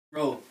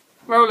Roll.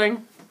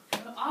 Rolling.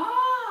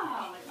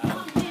 Ah!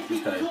 That's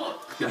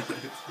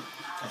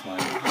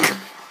mine.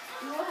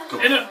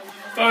 In it.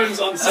 Phones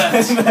on set.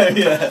 No,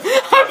 yeah.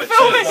 I'm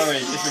filming. Sorry,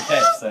 it's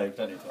Rakesh, so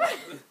don't need to.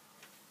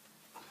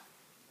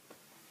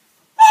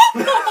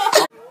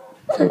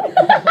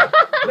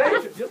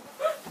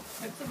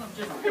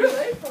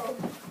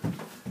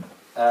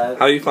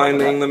 How are you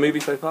finding the movie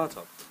so far,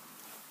 Tom?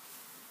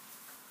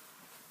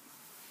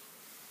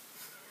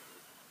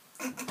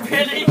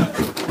 Really?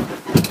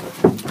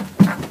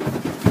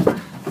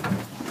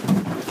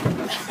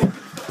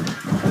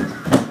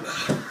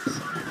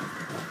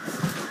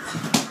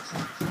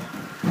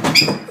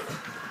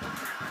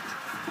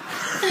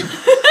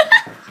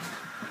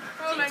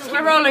 Rolling.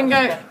 We're rolling,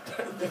 go.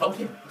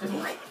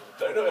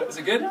 Don't know. Is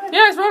it good?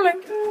 Yeah, it's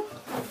rolling.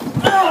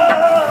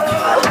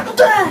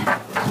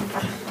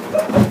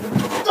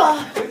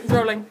 It's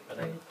rolling.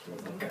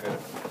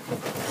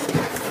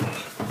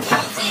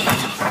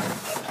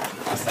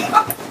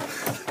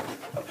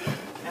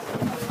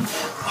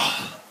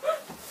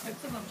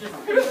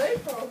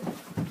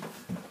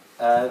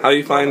 How are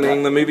you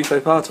finding the movie so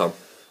far, Tom?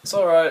 It's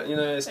alright, you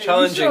know, it's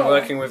challenging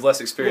working with less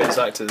experienced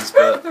actors,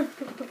 but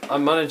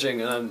I'm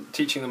managing and I'm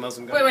teaching them as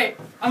I'm going. Wait.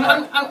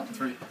 I'm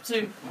 3,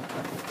 2.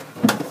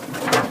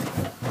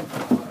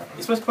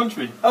 You're supposed to punch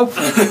me. Oh!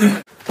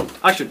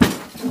 Action! Such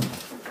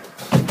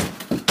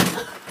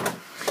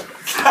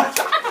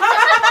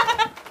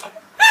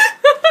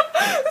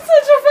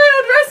a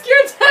failed rescue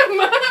attempt,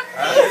 man.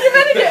 You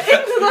better get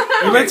into the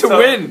house. You meant to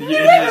win, you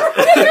idiot!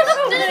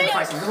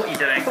 What are you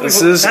doing?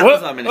 This is That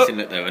what? was a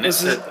minute though, and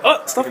This it's is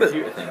stop it!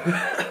 thing.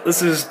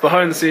 This is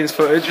behind the scenes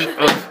footage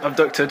of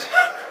Abducted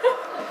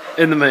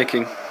in the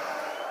making.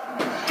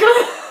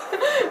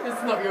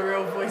 It's not your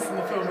real voice in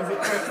the film, is it,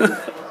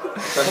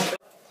 Chris?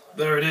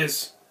 There it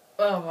is.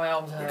 Oh, my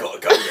arms hurt. Gotta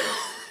go.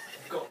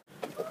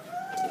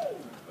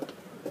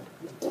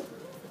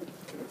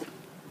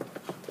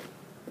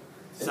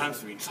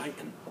 Sounds really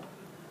exciting.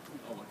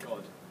 Oh my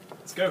god.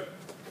 Let's go.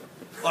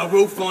 I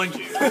will find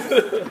you,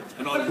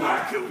 and I will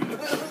kill you.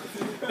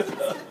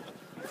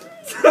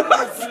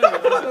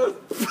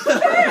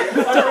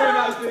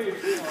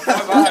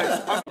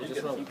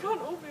 You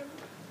can't all be...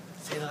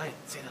 Say the light,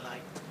 say the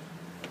light.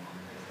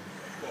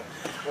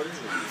 What is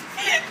it?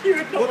 You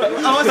would not... Oh,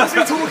 I was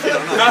actually talking.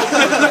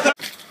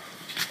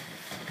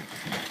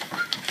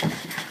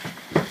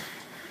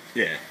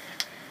 Yeah.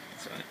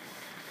 That's right.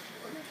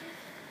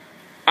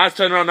 Let's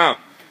turn around now.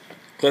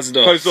 Close the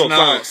door. Close the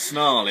door.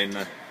 Snarl in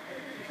there.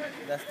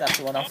 That's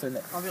the one else, isn't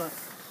it? I'll be like...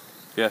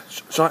 Yeah.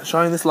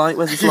 Shine this light.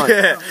 Where's this light?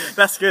 Yeah,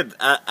 that's good.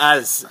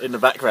 As in the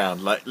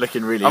background, like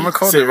looking really. I'm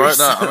recording serious.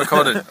 right now. I'm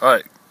recording.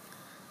 Alright.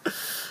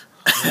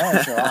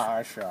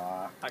 Yeah,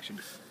 sure. Action.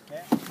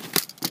 Yeah.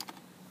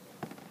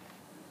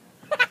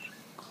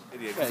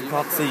 Idiot, 'cause he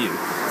can't see you.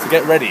 So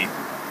get ready.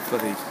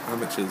 Bloody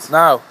amateurs.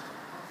 Now.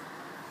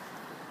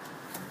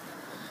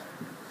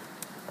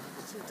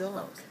 It's too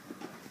dark.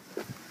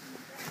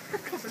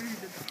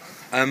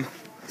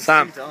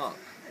 Sam. Too dark.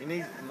 You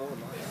need more light.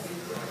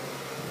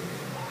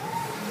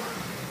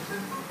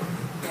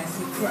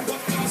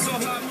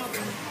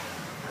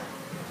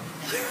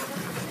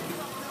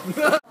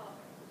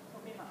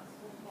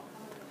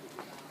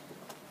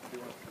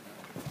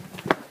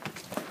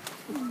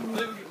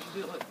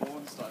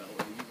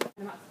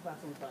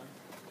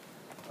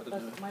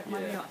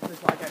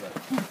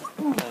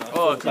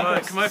 Oh, can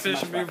I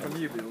finish a move from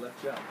you, be the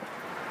left jab?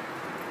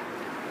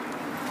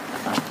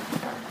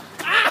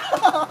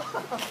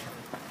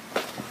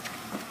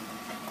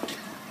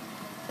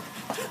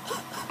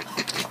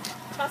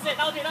 That's it,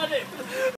 that'll do it.